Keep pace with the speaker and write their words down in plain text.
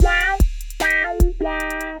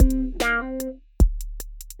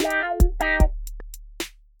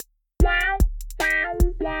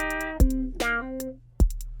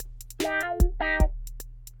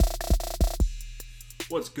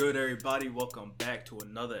good, everybody? Welcome back to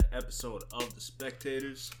another episode of The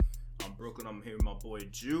Spectators. I'm Brooklyn. I'm here with my boy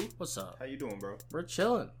Jew. What's up? How you doing, bro? We're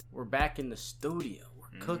chilling. We're back in the studio.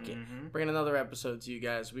 We're cooking. Bringing another episode to you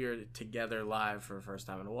guys. We are together live for the first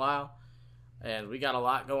time in a while. And we got a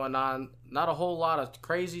lot going on. Not a whole lot of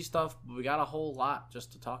crazy stuff, but we got a whole lot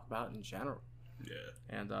just to talk about in general.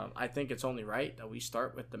 Yeah. And I think it's only right that we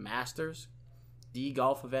start with the Masters, the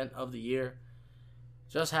golf event of the year.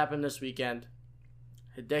 Just happened this weekend.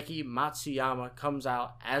 Hideki Matsuyama comes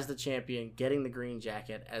out as the champion, getting the green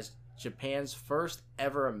jacket as Japan's first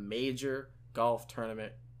ever major golf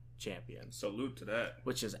tournament champion. Salute to that.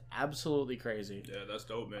 Which is absolutely crazy. Yeah, that's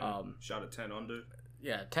dope, man. Shot at 10 under.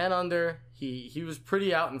 Yeah, 10 under. He was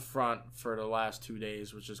pretty out in front for the last 2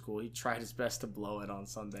 days, which is cool. He tried his best to blow it on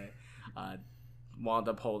Sunday. Wound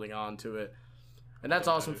up holding on to it. And that's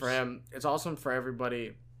awesome for him. It's awesome for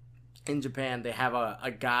everybody. In Japan, they have a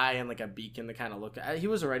guy and like a beacon to kind of look at. He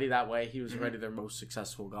was already that way. He was already their most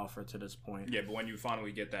successful golfer to this point. Yeah, but when you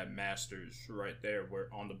finally get that Masters right there, where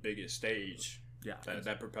on the biggest stage, yeah,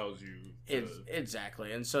 that propels you.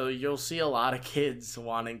 Exactly, and so you'll see a lot of kids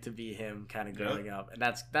wanting to be him, kind of growing up, and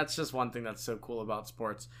that's just one thing that's so cool about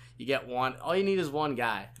sports. You get one. All you need is one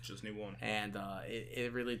guy. Just need one, and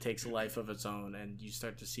it really takes a life of its own, and you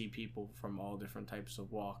start to see people from all different types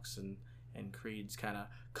of walks and creeds kind of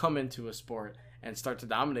come into a sport and start to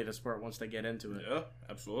dominate a sport once they get into it. Yeah,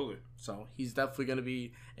 absolutely. So he's definitely going to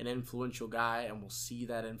be an influential guy, and we'll see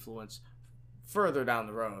that influence further down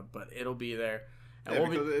the road, but it'll be there. And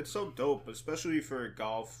because it's so dope, especially for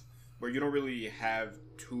golf, where you don't really have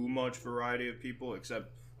too much variety of people,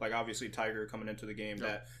 except like obviously Tiger coming into the game.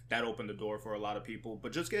 That opened the door for a lot of people,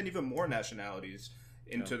 but just getting even more nationalities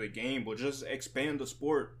into the game will just expand the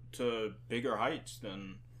sport to bigger heights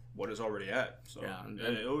than what it's already at. So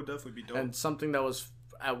it would definitely be dope. And something that was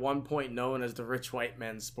at one point known as the rich white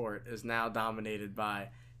man's sport is now dominated by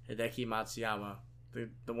Hideki Matsuyama,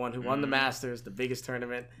 the one who won the Masters, the biggest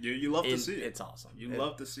tournament. You love to see it. It's awesome. You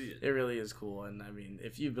love to see it. It really is cool. And I mean,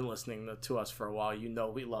 if you've been listening to us for a while, you know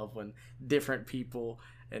we love when different people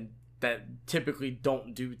and that typically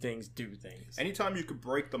don't do things. Anytime you could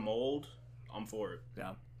break the mold, I'm for it.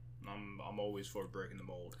 Yeah. I'm always for breaking the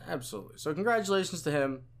mold. Absolutely. So congratulations to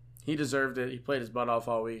him. He deserved it. He played his butt off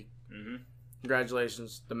all week.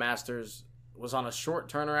 Congratulations. The Masters was on a short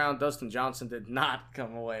turnaround. Dustin Johnson did not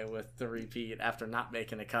come away with the repeat after not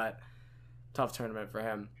making a cut. Tough tournament for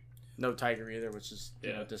him. No Tiger either, which is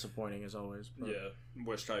disappointing as always. But. Yeah,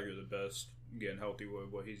 wish Tiger the best, getting healthy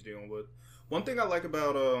with what he's dealing with. One thing I like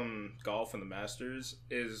about golf and the Masters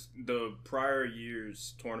is the prior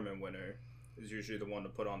year's tournament winner is usually the one to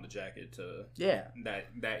put on the jacket to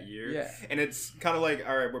that year. Yeah. And it's kind of like,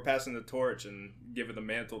 all right, we're passing the torch and giving the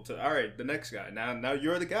mantle to, all right, the next guy. Now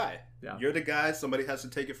you're the guy. Yeah. You're the guy. Somebody has to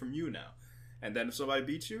take it from you now. And then if somebody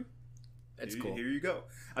beats you, cool. Here you go.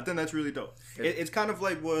 I think that's really dope. It's kind of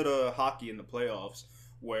like what hockey in the playoffs,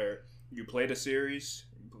 where you play the series,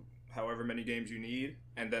 however many games you need,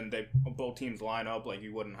 and then both teams line up like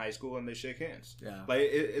you would in high school and they shake hands. Yeah. Like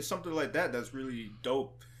it's something like that that's really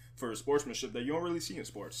dope for sportsmanship that you don't really see in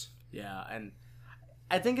sports. Yeah, and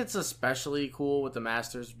I think it's especially cool with the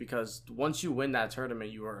Masters because once you win that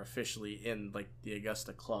tournament, you are officially in like the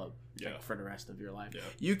Augusta Club for the rest of your life. Yeah.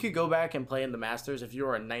 You could go back and play in the Masters if you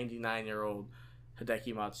were a 99-year-old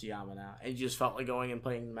Hideki Matsuyama now, and you just felt like going and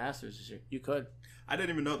playing the Masters this year. You could. I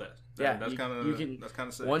didn't even know that. That's kind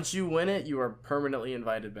of sick. Once you win it, you are permanently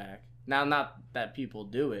invited back. Now, not that people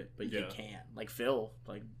do it, but you can. Like Phil,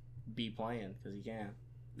 be playing because he can.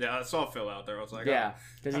 Yeah, I saw Phil out there. I was like,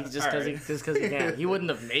 because he can. He wouldn't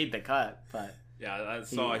have made the cut, but I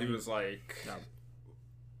saw he was like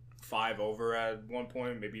 5 over at one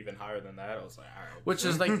point, maybe even higher than that. I was like, all right, which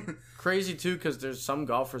is like crazy too, because there's some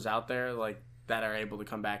golfers out there like that are able to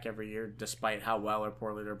come back every year despite how well or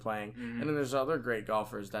poorly they're playing, and then there's other great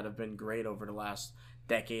golfers that have been great over the last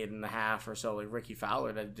decade and a half or so, like Ricky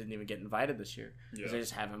Fowler that didn't even get invited this year because they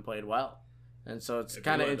just haven't played well. And so it's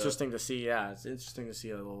kind of interesting to see. Yeah, it's interesting to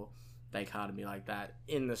see a little dichotomy like that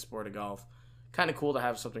in the sport of golf. Kind of cool to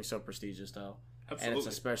have something so prestigious, though. Absolutely. And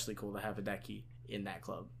it's especially cool to have Hideki in that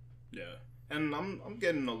club. Yeah, and I'm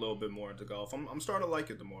getting a little bit more into golf. I'm starting to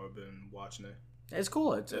like it the more I've been watching it. It's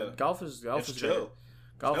cool. Golf is chill. Great.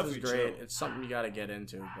 Golf is great. Chill. It's something you got to get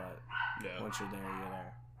into, but once you're there, you're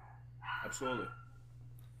there. Absolutely.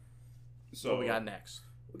 So what we got next?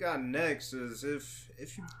 What we got next is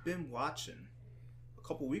if you've been watching a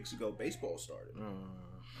couple weeks ago, baseball started.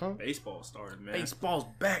 Baseball started, man. Baseball's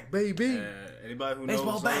back, baby. Anybody who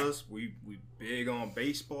knows us, we big on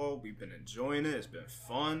baseball. We've been enjoying it. It's been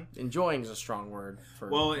fun. Enjoying is a strong word.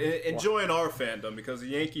 Enjoying our fandom because the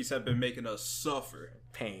Yankees have been making us suffer.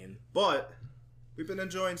 Pain. But we've been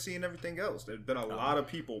enjoying seeing everything else. There's been a lot of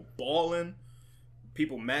people balling,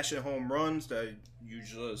 people mashing home runs that you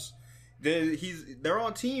just... They're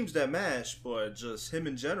on teams that mash, but just him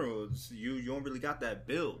in general, you don't really got that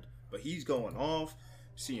build. But he's going off.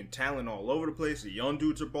 Seeing talent all over the place. The young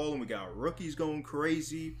dudes are balling. We got rookies going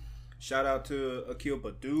crazy. Shout out to Akil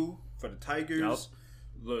Baddoo for the Tigers.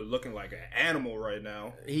 Looking like an animal right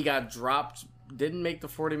now. He got dropped. Didn't make the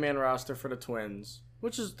 40-man roster for the Twins,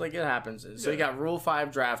 which is like it happens. So he got Rule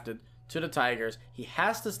 5 drafted to the Tigers. He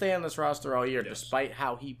has to stay on this roster all year, despite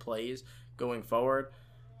how he plays going forward.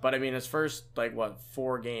 But I mean, his first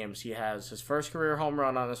 4 games, he has his first career home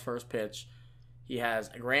run on his first pitch. He has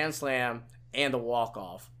a grand slam and a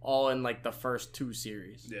walk-off, all in the first 2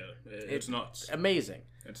 series. Yeah, it's nuts. Amazing.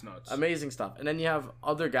 It's nuts. Amazing stuff. And then you have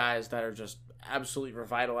other guys that are just absolutely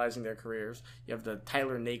revitalizing their careers. You have the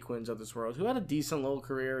Tyler Naquins of this world, who had a decent little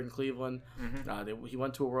career in Cleveland. He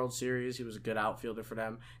went to a World Series. He was a good outfielder for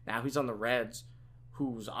them. Now he's on the Reds,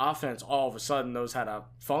 whose offense all of a sudden knows how to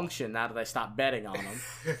function now that I stopped betting on them.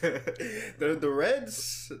 The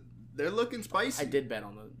Reds... They're looking spicy. I did bet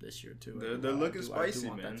on them this year too. They're looking spicy, I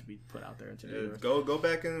want man. that to be put out there into the universe. Go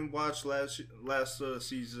back and watch last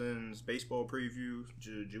season's baseball preview.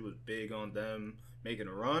 Ju was big on them making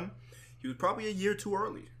a run. He was probably a year too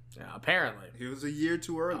early. Yeah, apparently he was a year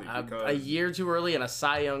too early. A year too early and a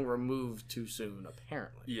Cy Young removed too soon.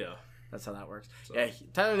 Apparently, yeah, that's how that works. So. Yeah,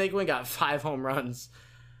 Tyler Naquin got 5 home runs,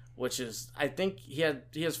 which is I think he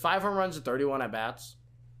has 5 home runs and 31 at bats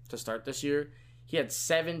to start this year. He had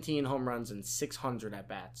 17 home runs and 600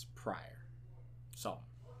 at-bats prior. So.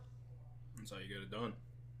 That's how you get it done.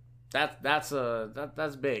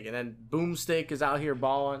 That's big. And then Boomstick is out here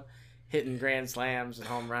balling, hitting grand slams and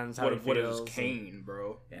home runs. What is Kane,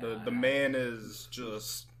 bro? Yeah, the man is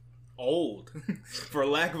just old. For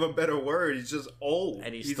lack of a better word, he's just old.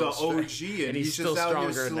 And he's an OG, and he's still just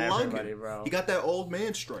out here slugging. Bro. He got that old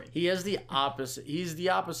man strength. He is the opposite. He's the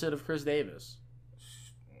opposite of Chris Davis.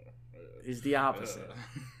 He's the opposite.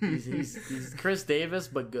 He's Chris Davis,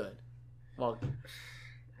 but good. Well,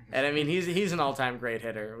 and I mean he's an all-time great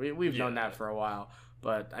hitter. We've known that for a while,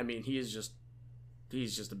 but I mean he's just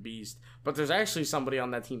a beast. But there's actually somebody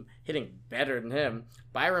on that team hitting better than him.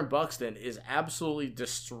 Byron Buxton is absolutely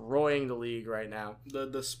destroying the league right now.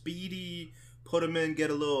 The speedy put him in,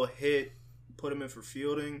 get a little hit, put him in for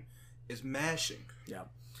fielding is mashing. Yeah.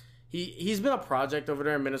 He's been a project over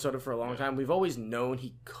there in Minnesota for a long time. We've always known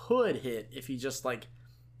he could hit if he just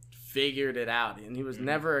figured it out. And he was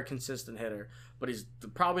never a consistent hitter, but he's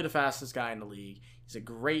probably the fastest guy in the league. He's a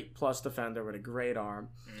great plus defender with a great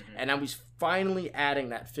arm. And now he's finally adding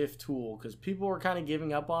that 5th tool because people were kind of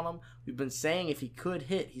giving up on him. We've been saying if he could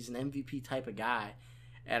hit, he's an MVP type of guy.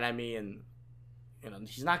 And I mean,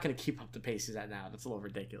 he's not going to keep up the pace he's at now. That's a little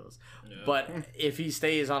ridiculous. Yeah. But if he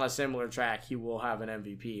stays on a similar track, he will have an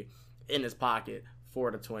MVP in his pocket for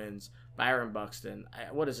the Twins. Byron Buxton.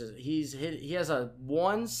 What is his? He has a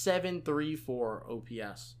 1.734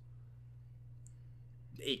 OPS.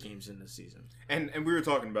 8 games in this season. And we were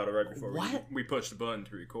talking about it right before we pushed the button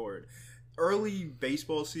to record. Early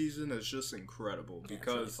baseball season is just incredible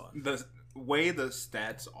because really the way the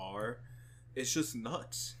stats are, it's just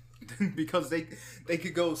nuts. Because they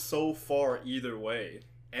could go so far either way,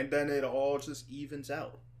 and then it all just evens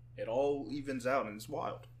out. It all evens out, and it's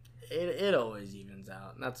wild. It always evens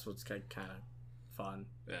out, and that's what's kind of fun.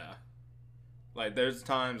 Yeah. There's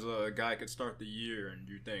times a guy could start the year, and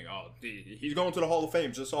you think, oh, he's going to the Hall of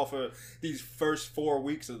Fame just off of these first 4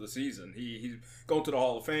 weeks of the season. He's going to the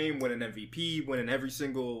Hall of Fame, winning MVP, winning every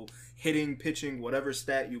single hitting, pitching, whatever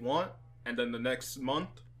stat you want, and then the next month...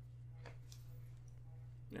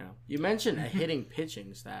 Yeah, you mentioned a hitting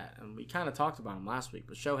pitching stat, and we kind of talked about him last week.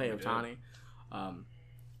 But Shohei Ohtani,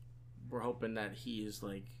 we're hoping that he is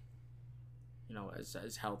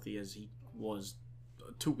as healthy as he was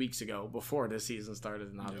 2 weeks ago before this season started,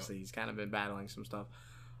 and obviously he's kind of been battling some stuff.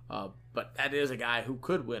 But that is a guy who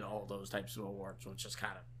could win all those types of awards, which is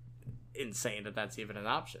kind of insane that that's even an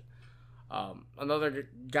option. Another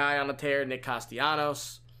guy on a tear, Nick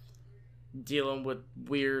Castellanos. Dealing with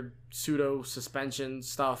weird pseudo suspension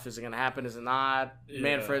stuff. Is it going to happen? Is it not? Yeah.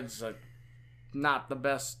 Manfred's not the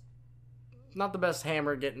best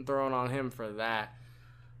hammer getting thrown on him for that.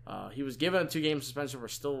 He was given a 2-game suspension. We're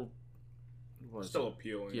still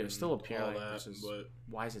appealing. Yeah, still appealing. But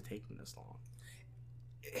why is it taking this long?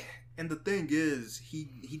 And the thing is,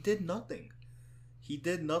 he did nothing. He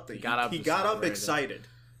did nothing. He got up excited.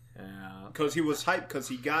 Yeah. Because he was hyped because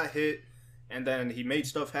he got hit, and then he made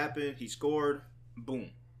stuff happen. He scored.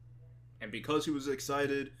 Boom. And because he was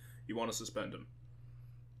excited, you want to suspend him.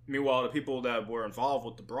 Meanwhile, the people that were involved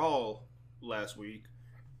with the brawl last week,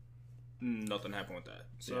 nothing happened with that.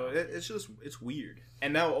 So it's weird.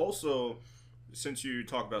 And now also, since you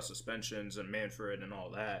talk about suspensions and Manfred and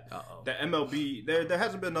all that, the MLB, there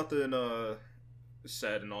hasn't been nothing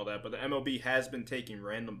said and all that, but the MLB has been taking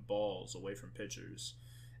random balls away from pitchers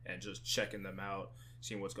and just checking them out,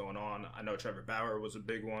 seeing what's going on. I know Trevor Bauer was a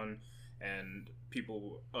big one, and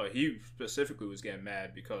people, he specifically was getting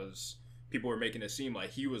mad because people were making it seem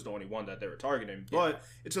like he was the only one that they were targeting. But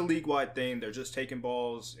it's a league-wide thing. They're just taking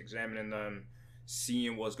balls, examining them,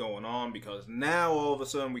 seeing what's going on, because now all of a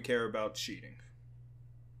sudden we care about cheating.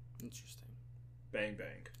 Interesting. Bang,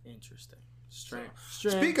 bang. Interesting. Strange.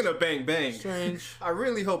 Speaking of bang, bang, strange. I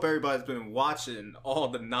really hope everybody's been watching all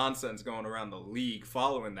the nonsense going around the league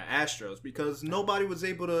following the Astros, because nobody was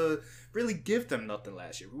able to really give them nothing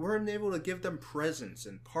last year. We weren't able to give them presents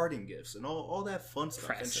and parting gifts and all that fun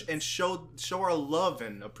stuff and show our love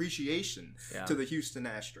and appreciation to the Houston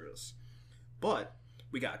Astros. But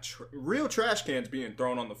we got real trash cans being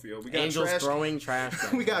thrown on the field. We got Angels throwing trash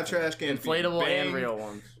cans. We got trash cans, inflatable and real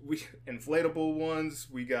ones. Inflatable ones.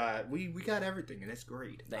 We got everything, and it's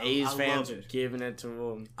great. The A's fans are giving it to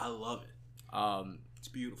them. I love it. It's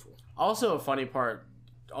beautiful. Also, a funny part,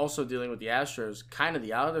 also dealing with the Astros, kind of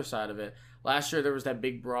the other side of it. Last year there was that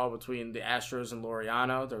big brawl between the Astros and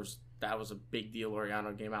Laureano. That was a big deal.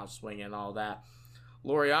 Laureano came out swinging and all that.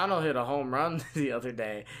 Laureano hit a home run the other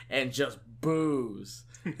day and just boos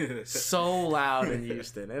so loud in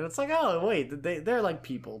Houston. And it's like, oh, wait, they're like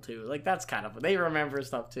people too. Like, that's kind of, they remember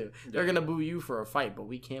stuff too. They're going to boo you for a fight, but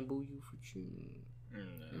we can't boo you for cheating.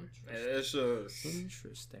 It's just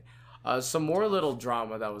interesting. Some more little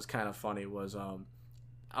drama that was kind of funny was, I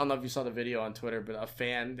don't know if you saw the video on Twitter, but a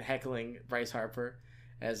fan heckling Bryce Harper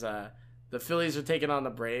as the Phillies are taking on the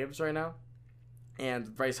Braves right now.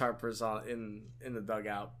 And Bryce Harper's in the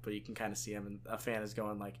dugout, but you can kind of see him, and a fan is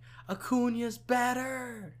going like, Acuna's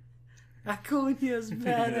better! Acuna's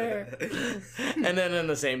better! And then in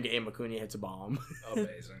the same game, Acuna hits a bomb.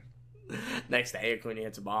 Amazing. Next day, Acuna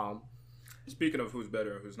hits a bomb. Speaking of who's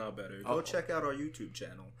better and who's not better, go check out our YouTube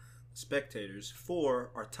channel, Spectators,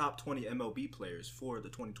 for our top 20 MLB players for the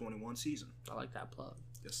 2021 season. I like that plug.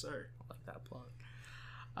 Yes, sir. I like that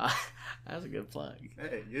plug. That's a good plug.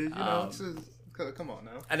 Hey, you know, come on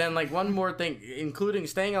now. And then, like, one more thing, including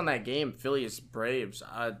staying on that game, Phillies Braves.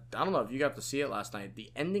 I don't know if you got to see it last night. The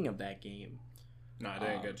ending of that game. No, I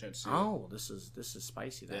didn't get a chance to see it. Oh, this is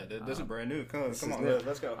spicy. Then. Yeah, this is brand new. Come on,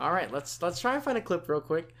 let's go. All right, let's try and find a clip real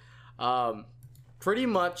quick. Pretty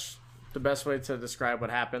much the best way to describe what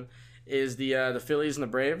happened is the Phillies and the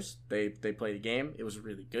Braves. They played a game. It was a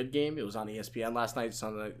really good game. It was on ESPN last night,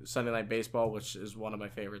 Sunday Night Baseball, which is one of my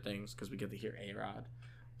favorite things because we get to hear A-Rod.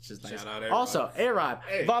 Which is nice. Also, A-Rod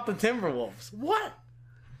bought the Timberwolves. What?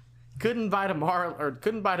 Couldn't buy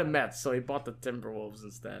the Mets, so he bought the Timberwolves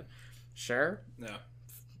instead. Sure. Yeah.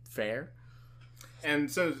 Fair.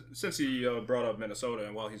 And since he brought up Minnesota,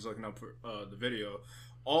 and while he's looking up for the video,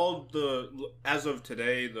 as of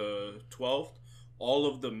today, the 12th, all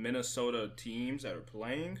of the Minnesota teams that are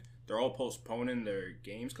playing, they're all postponing their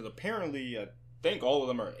games because apparently I think all of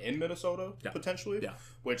them are in Minnesota potentially. Yeah.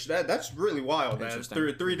 Which that's really wild, man.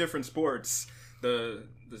 Three different sports. The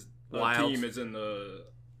team is in the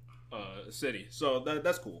city, so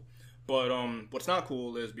that's cool. But what's not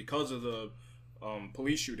cool is because of the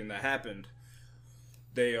police shooting that happened,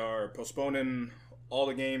 they are postponing all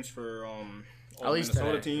the games for all the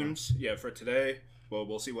Minnesota teams. Yeah, for today. Well,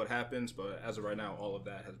 we'll see what happens, but as of right now, all of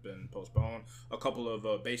that has been postponed. A couple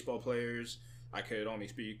of baseball players, I could only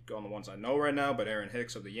speak on the ones I know right now, but Aaron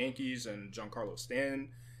Hicks of the Yankees and Giancarlo Stanton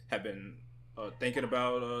have been thinking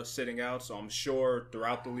about sitting out, so I'm sure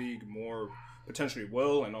throughout the league more potentially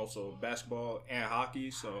will, and also basketball and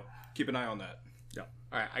hockey, so keep an eye on that. Yeah.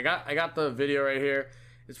 All right, I got the video right here.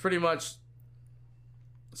 It's pretty much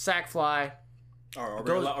sack fly. Are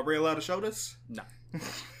we allowed to show this? No.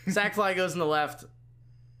 Sack fly goes in the left.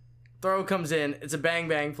 Throw comes in. It's a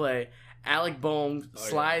bang-bang play. Alec Bohm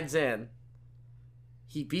slides in.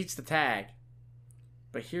 He beats the tag.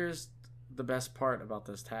 But here's the best part about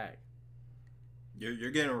this tag. You're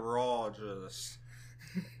getting raw just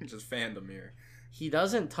fandom here. He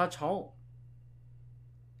doesn't touch home.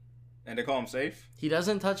 And they call him safe? He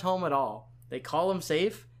doesn't touch home at all. They call him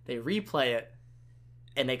safe. They replay it.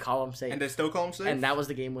 And they call him safe. And they still call him safe? And that was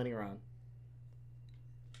the game-winning run.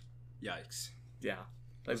 Yikes. Yeah.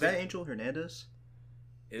 Is that Angel Hernandez?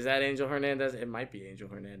 Is that Angel Hernandez? It might be Angel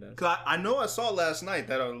Hernandez. Cause I know I saw last night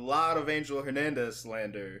that a lot of Angel Hernandez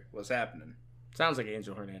slander was happening. Sounds like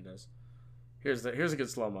Angel Hernandez. Here's a good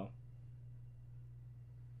slow-mo.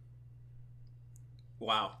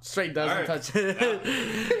 Wow. Straight doesn't touch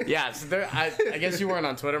it. Yeah, so I guess you weren't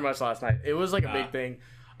on Twitter much last night. It was like a big thing.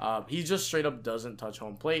 He just straight up doesn't touch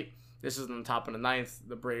home plate. This is on the top of the ninth.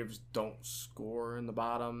 The Braves don't score in the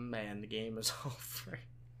bottom, and the game is over.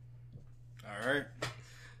 All right.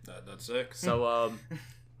 That's sick. So,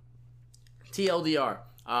 TLDR.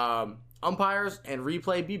 Umpires and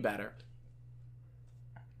replay be better.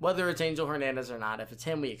 Whether it's Angel Hernandez or not. If it's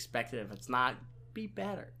him, we expect it. If it's not, be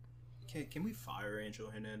better. Can we fire Angel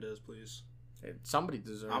Hernandez, please? Somebody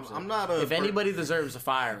deserves it. I'm not if anybody deserves a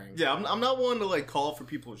firing. Yeah, I'm not one to like call for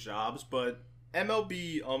people's jobs, but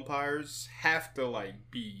MLB umpires have to like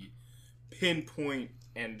be pinpoint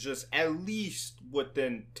and just at least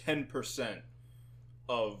within 10%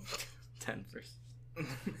 of 10%.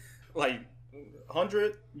 Like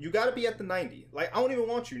 100, you got to be at the 90. Like I don't even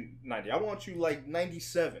want you 90. I want you like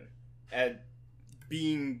 97 at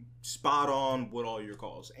being spot on with all your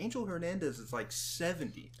calls. Angel Hernandez is like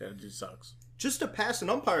 70. That dude sucks. Just to pass an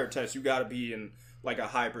umpire test, you got to be in like a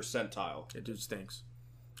high percentile. That dude stinks.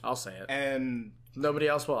 I'll say it. And nobody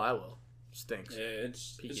else will. I will. Stinks.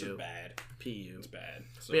 It's bad. PU. It's bad.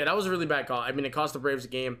 So. But yeah, that was a really bad call. I mean, it cost the Braves a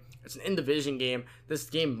game. It's an in-division game. This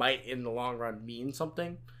game might, in the long run, mean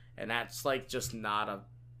something. And that's like just not a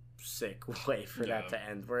sick way for that to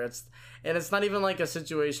end. And it's not even like a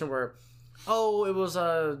situation where, oh, it was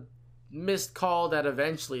a missed call that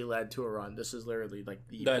eventually led to a run. This is literally like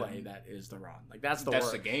the play that is the run. Like that's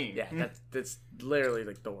the game. Yeah, that's literally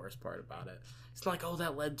like the worst part about it. It's not like, oh,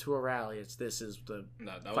 that led to a rally. This is the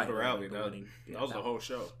that was the rally. That was the whole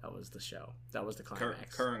show. That was the show. That was the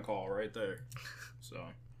climax. Current call right there. So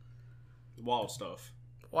wild stuff.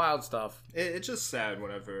 Wild stuff. It's just sad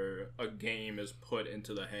whenever a game is put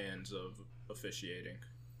into the hands of officiating.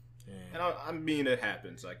 Yeah. And I mean, it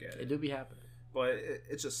happens. I get it. It do be happening. But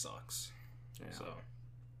it just sucks. Yeah. So.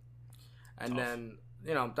 And then,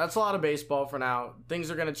 that's a lot of baseball for now. Things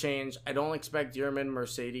are going to change. I don't expect Yerman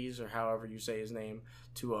Mercedes, or however you say his name,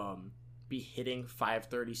 to be hitting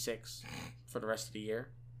 536 for the rest of the year.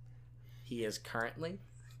 He is currently.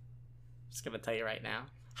 Just going to tell you right now.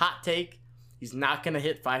 Hot take. He's not going to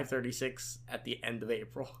hit 536 at the end of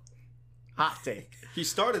April. Hot take. He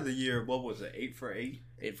started the year, what was it, 8 for 8?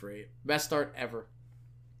 8 for 8. Best start ever.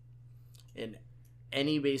 In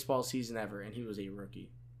any baseball season ever, and he was a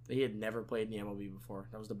rookie. He had never played in the MLB before.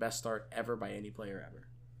 That was the best start ever by any player ever.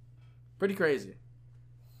 Pretty crazy.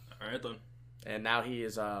 All right, then. And now he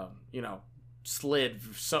is, slid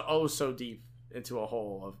so deep into a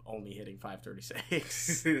hole of only hitting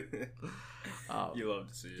 536. You love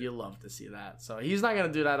to see it. You love to see that. So he's not going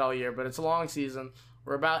to do that all year, but it's a long season.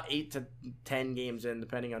 We're about 8 to 10 games in,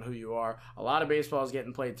 depending on who you are. A lot of baseball is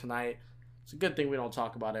getting played tonight. It's a good thing we don't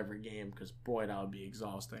talk about every game because, boy, that would be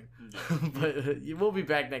exhausting. But we'll be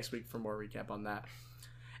back next week for more recap on that.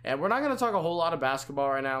 And we're not going to talk a whole lot of basketball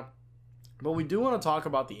right now, but we do want to talk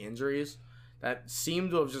about the injuries that seem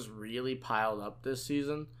to have just really piled up this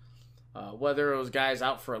season. Whether it was guys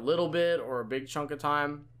out for a little bit or a big chunk of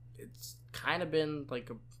time, it's kind of been like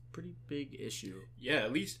a pretty big issue. Yeah,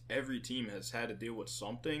 at least every team has had to deal with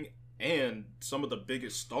something, and some of the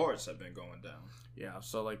biggest stars have been going down. Yeah,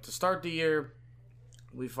 so like to start the year,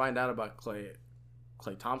 we find out about Klay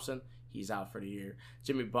Thompson. He's out for the year.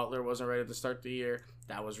 Jimmy Butler wasn't ready to start the year.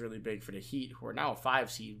 That was really big for the Heat, who are now a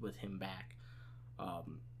 5 seed with him back.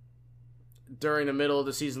 During the middle of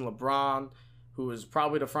the season, LeBron, who was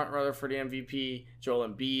probably the front runner for the MVP, Joel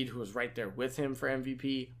Embiid, who was right there with him for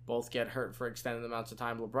MVP, both get hurt for extended amounts of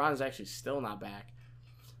time. LeBron is actually still not back.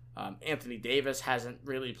 Anthony Davis hasn't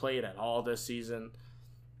really played at all this season.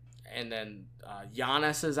 And then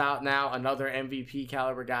Giannis is out now, another MVP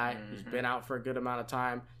caliber guy who's been out for a good amount of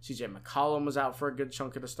time. CJ McCollum was out for a good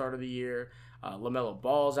chunk of the start of the year. LaMelo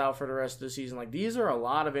Ball's out for the rest of the season. Like, these are a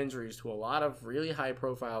lot of injuries to a lot of really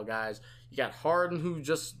high-profile guys. You got Harden, who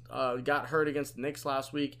just got hurt against the Knicks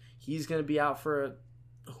last week. He's going to be out for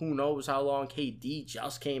who knows how long. KD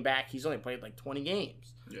just came back. He's only played like 20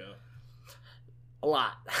 games. Yeah. A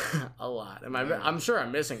lot. A lot. I'm sure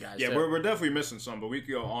I'm missing guys. Yeah, we're definitely missing some, but we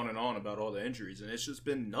could go on and on about all the injuries, and it's just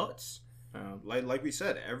been nuts. Like we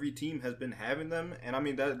said, every team has been having them, and I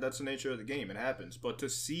mean, that's the nature of the game. It happens. But to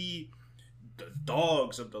see the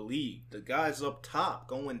dogs of the league, the guys up top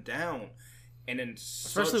going down, and then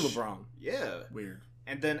especially LeBron. Yeah. Weird.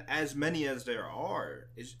 And then as many as there are,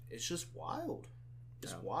 it's just wild.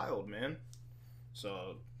 It's wild, man.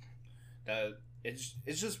 So it's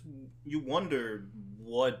just you wonder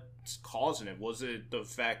what's causing it. Was it the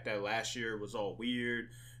fact that last year was all weird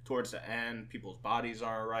towards the end, people's bodies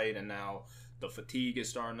aren't right, and now the fatigue is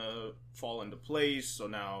starting to fall into place, so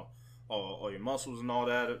now all your muscles and all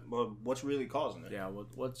that, well, what's really causing it? Yeah,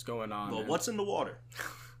 what's going on? Well, what's in the water?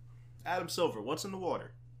 Adam Silver, what's in the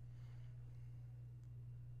water?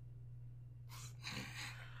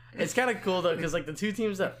 It's kind of cool though, because like the two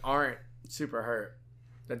teams that aren't super hurt,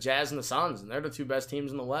 the Jazz and the Suns, and they're the two best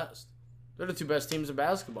teams in the West. They're the two best teams in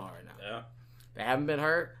basketball right now. Yeah, they haven't been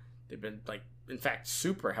hurt. They've been like, in fact,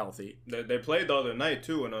 super healthy. They played the other night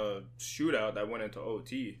too in a shootout that went into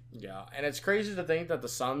OT. Yeah, and it's crazy to think that the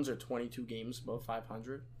Suns are 22 games above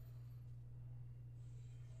 500.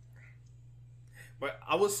 But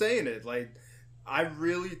I was saying it, like, I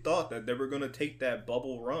really thought that they were going to take that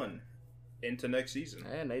bubble run into next season.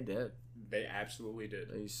 And they did. They absolutely did.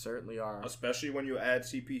 They certainly are. Especially when you add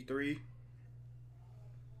CP3.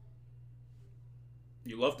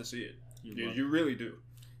 You love to see it. You really do.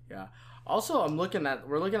 Yeah. Also,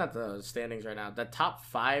 we're looking at the standings right now. The top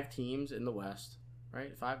 5 teams in the West,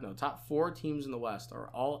 right? Top 4 teams in the West are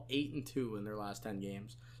all 8-2 in their last 10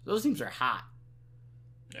 games. Those teams are hot.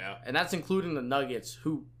 Yeah. And that's including the Nuggets,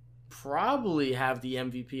 who probably have the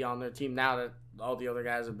MVP on their team now that all the other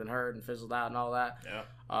guys have been hurt and fizzled out and all that.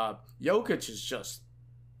 Yeah. Jokic is just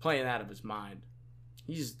playing out of his mind.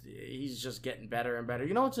 He's just getting better and better.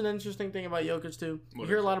 You know what's an interesting thing about Jokic, too? You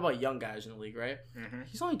hear a lot about young guys in the league, right? Mm-hmm.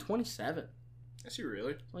 He's only 27. Is he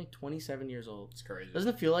really? He's only 27 years old. It's crazy.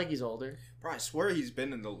 Doesn't it feel like he's older? Bro, I swear he's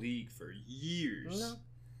been in the league for years.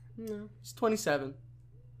 No. He's 27.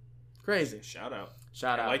 Crazy. Shout out.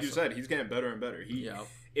 Like you said, he's getting better and better. Yeah.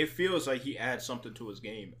 It feels like he adds something to his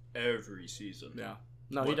game every season. Yeah.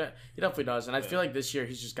 No, he definitely does. And I feel like this year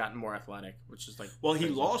he's just gotten more athletic, which is like... Well, he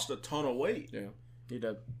lost a ton of weight. Yeah, he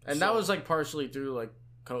did. And that was like partially through like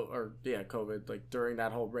COVID. Like during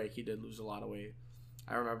that whole break, he did lose a lot of weight.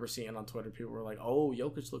 I remember seeing on Twitter, people were like, "Oh,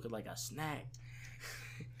 Jokic looking like a snack."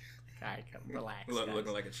 Alright, relax.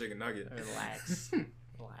 Looking like a chicken nugget. Relax.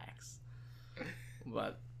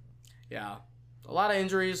 But, yeah. A lot of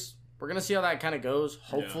injuries. We're going to see how that kind of goes.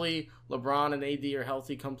 Hopefully, LeBron and AD are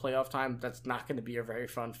healthy come playoff time. That's not going to be a very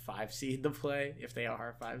fun 5 seed to play. If they are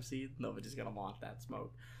a 5 seed, nobody's going to want that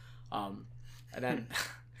smoke. And then,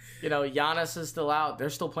 Giannis is still out. They're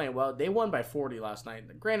still playing well. They won by 40 last night.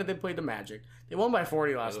 Granted, they played the Magic. They won by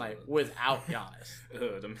 40 last night without Giannis.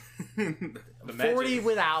 The 40 Magic.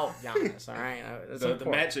 without Giannis, all right? The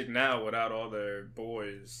Magic now without all their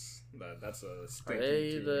boys, that's a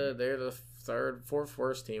stinky team. They're the fourth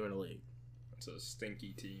worst team in the league. That's a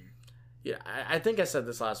stinky team. Yeah, I think I said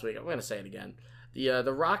this last week. I'm going to say it again.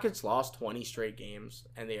 The Rockets lost 20 straight games,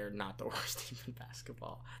 and they are not the worst team in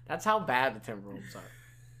basketball. That's how bad the Timberwolves are.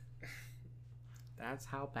 That's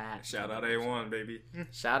how bad. Shout out A1, baby.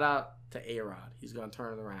 Shout out to A-Rod. He's going to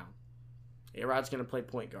turn it around. A-Rod's going to play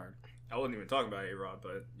point guard. I wasn't even talking about A-Rod,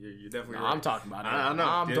 but you're definitely right. I'm talking about A-Rod. I know.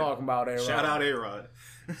 I'm talking about A-Rod. Shout out A-Rod.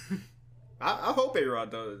 I hope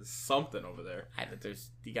A-Rod does something over there.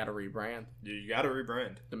 You got to rebrand. You got to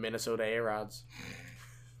rebrand. The Minnesota A-Rods.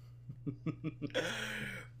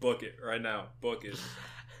 Book it right now. Book it.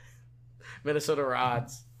 Minnesota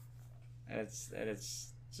Rods. And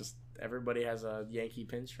it's just everybody has a Yankee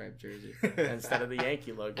pinstripe jersey instead of the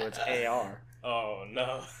Yankee logo. It's AR. Oh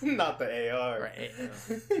no, not the AR. Right.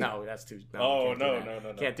 No, that's too. No,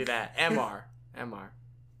 no. Can't do that. MR.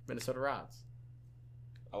 Minnesota Rods.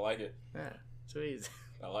 I like it. Yeah, too easy.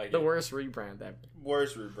 I like it. The worst rebrand ever.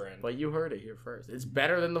 Worst rebrand. But you heard it here first. It's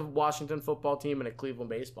better than the Washington football team and a Cleveland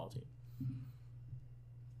baseball team.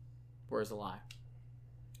 Where's the lie?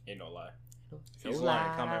 Ain't no lie. If he's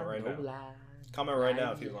lying, comment right now. Comment right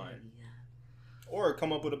now if he's lying. Or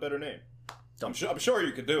come up with a better name. I'm sure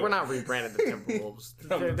you could do it. We're not rebranding the Timberwolves.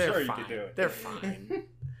 They're sure fine. You could do it. They're fine.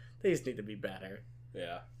 They just need to be better.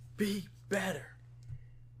 Yeah. Be better.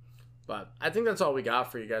 But I think that's all we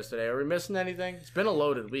got for you guys today. Are we missing anything? It's been a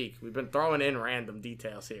loaded week. We've been throwing in random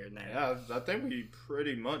details here and there. Yeah, I think we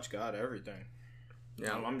pretty much got everything.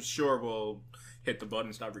 Yeah, I'm sure we'll hit the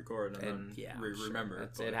button, stop recording, and then remember.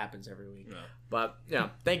 Sure. It happens every week. Yeah. But,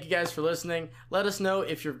 thank you guys for listening. Let us know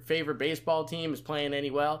if your favorite baseball team is playing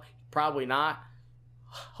any well. Probably not.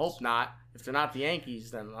 Hope not. If they're not the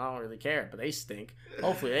Yankees, then I don't really care. But they stink.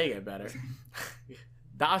 Hopefully they get better.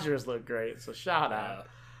 Dodgers look great, so shout out.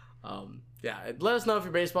 Let us know if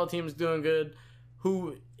your baseball team is doing good.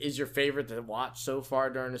 who is your favorite to watch so far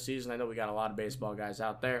during the season. I know we got a lot of baseball guys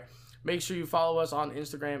out there. Make sure you follow us on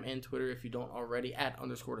Instagram and Twitter if you don't already at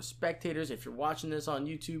 _the_spectators. If you're watching this on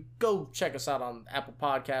YouTube, go check us out on Apple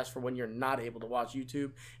Podcasts for when you're not able to watch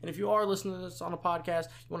YouTube. And if you are listening to this on a podcast,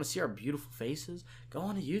 you want to see our beautiful faces, go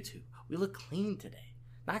on to YouTube. We look clean today.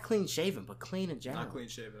 Not clean shaven, but clean in general. Not clean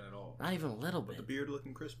shaven at all. Not even a little bit. But the beard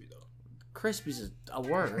looking crispy, though. Crispy's a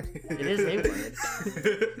word. It is a word.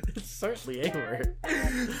 It's certainly a word.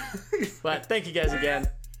 But thank you guys again.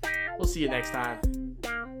 We'll see you next time.